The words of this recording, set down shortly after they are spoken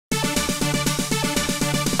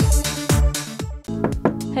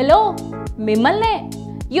Hello మిమ్మల్నే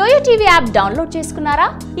yo-yo TV app download చేసుకున్నారా?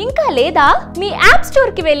 ఇంకా లేదా మీ యాప్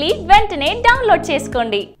స్టోర్ కి వెళ్ళి వెంటనే డౌన్లోడ్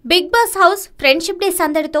చేసుకోండి. Big boss house friendship day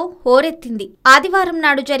సందడితో హోరెత్తింది. ఆదివారం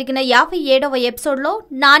నాడు జరిగిన 57వ ఎపిసోడ్ లో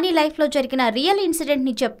నాని లైఫ్ లో జరిగిన రియల్ ఇన్సిడెంట్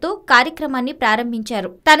ని చెప్తూ కార్యక్రమాన్ని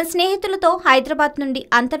ప్రారంభించారు. తన స్నేహితులతో హైదరాబాద్ నుండి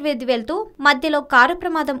అంతర్వేది వెళ్తూ మధ్యలో కారు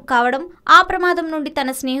ప్రమాదం కావడం, ఆ ప్రమాదం నుండి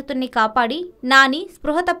తన స్నేహితుడిని కాపాడి నాని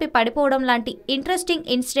స్పృహ తప్పి పడిపోవడం లాంటి interesting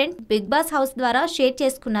incident big boss house ద్వారా షేర్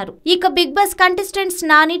చేసుకున్నారు. ఇక big boss contestants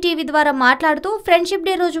Nani TV ద్వారా మాట్లాడుతూ ఫ్రెండ్షిప్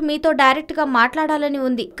డే రోజు మీతో డైరెక్ట్ గా మాట్లాడాలని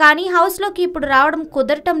ఉంది, కానీ హౌస్ లోకి ఇప్పుడు రావడం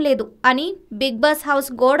కుదరటం లేదు అని బిగ్ బాస్ హౌస్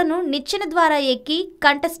గోడను నిచ్చెన ద్వారా ఎక్కి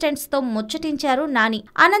కంటెస్టెంట్స్ తో ముచ్చటించారు నాని.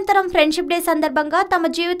 అనంతరం ఫ్రెండ్షిప్ డే సందర్భంగా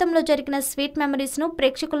తమ జీవితంలో జరిగిన స్వీట్ మెమరీస్ ను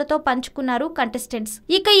ప్రేక్షకులతో పంచుకున్నారు కంటెస్టెంట్స్.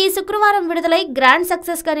 ఇక ఈ శుక్రవారం విడుదలై గ్రాండ్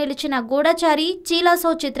సక్సెస్ గా నిలిచిన గూఢచారి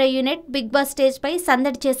చీలాసో చిత్ర యూనిట్ బిగ్ బాస్ స్టేజ్ పై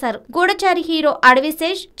సందడి చేశారు. గూఢచారి హీరో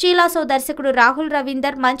అడవిశేష్, చీలాసో దర్శకుడు రాహుల్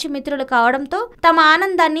రవీందర్ మంచి మిత్రులు కావడంతో తమ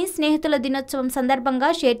ఆనందాన్ని స్నేహితుల దినోత్సవం సందర్భంగా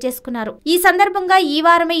షేర్ చేసుకున్నారు. ఈ సందర్భంగా ఈ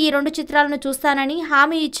వారమే ఈ 2 చిత్రాలను చూస్తానని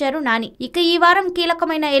హామీ ఇచ్చారు నాని. ఇక ఈ వారం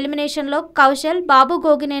కీలకమైన ఎలిమినేషన్ లో కౌశల్, బాబు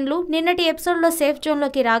గోగినేన్లు నిన్నటి ఎపిసోడ్ లో సేఫ్ జోన్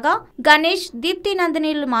లోకి రాగా గణేష్, దీప్తి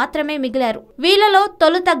నందినీలు మాత్రమే మిగిలారు. వీళ్ళలో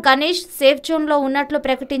తొలుత గణేష్ సేఫ్ జోన్ లో ఉన్నట్లు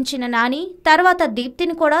ప్రకటించిన నాని తర్వాత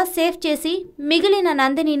దీప్తిని కూడా సేఫ్ చేసి మిగిలిన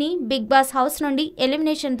నందినిని బిగ్ బాస్ హౌస్ నుండి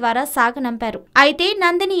ఎలిమినేషన్ ద్వారా సాగనంపారు. అయితే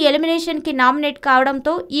నందిని ఎలిమినేషన్ కి నామినేట్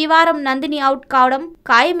కావడంతో ఈ వారం నందిని అవుట్ కావడం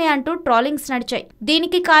ఖాయమే అంటూ ట్రోలింగ్స్ నడిచాయి.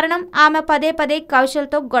 దీనికి కారణం ఆమె పదే పదే కౌశల్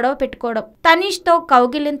తో గొడవ పెట్టుకోవడం, తనీష్ తో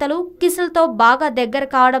కౌగిలింతలు, కిసుల్ తో బాగా దగ్గర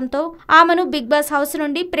కావడంతో ఆమెను బిగ్ బాస్ హౌస్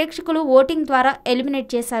నుండి ప్రేక్షకులు ఓటింగ్ ద్వారా ఎలిమినేట్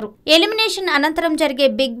చేశారు. ఎలిమినేషన్ అనంతరం జరిగే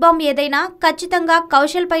బిగ్ బాంబ్ ఏదైనా ఖచ్చితంగా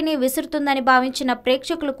కౌశల్ పైనే విసురుతుందని భావించిన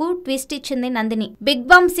ప్రేక్షకులకు ట్విస్ట్ ఇచ్చింది నందిని. బిగ్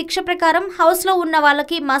బాంబ్ శిక్ష ప్రకారం హౌస్ లో ఉన్న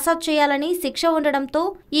వాళ్ళకి మసాజ్ చేయాలని శిక్ష ఉండడంతో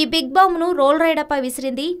ఈ బిగ్ బాంబ్ ను రోల్ రైడర్ పై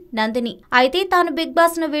విసిరింది నందిని. అయితే తాను బిగ్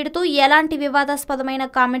బాస్ ను వీడుతూ ఎలాంటి వివాదాస్పదమైన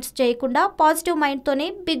కామెంట్స్ చేయకుండా పాజిటివ్ మైండ్ తోనే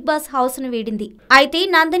బిగ్ బాస్ హౌస్ ను వీడింది. అయితే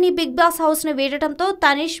నందిని బిగ్ బాస్ హౌస్ ను వీడటంతో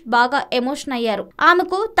తనీష్ బాగా ఎమోషన్ అయ్యారు.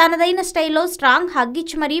 ఆమెకు తనదైన స్టైల్లో స్ట్రాంగ్ హగ్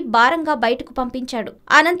ఇచ్చి మరీ భారంగా బయటకు పంపించాడు.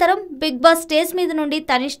 అనంతరం బిగ్ బాస్ స్టేజ్ మీద నుండి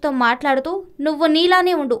తనీష్ తో మాట్లాడుతూ నువ్వు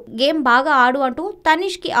నీలానే ఉండు, గేమ్ బాగా ఆడు అంటూ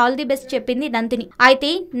తనీష్ కి ఆల్ ది బెస్ట్ చెప్పింది నందిని.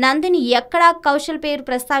 అయితే నందిని ఎక్కడా కౌశల్ పేరు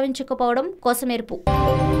ప్రస్తావించకపోవడం కోసమెరుపు.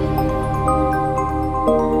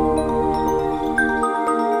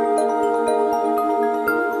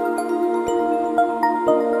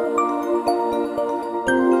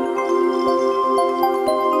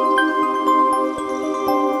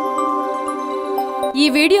 ఈ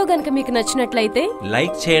వీడియో గనుక మీకు నచ్చినట్లయితే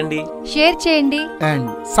లైక్ చేయండి, షేర్ చేయండి అండ్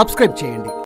సబ్స్క్రైబ్ చేయండి.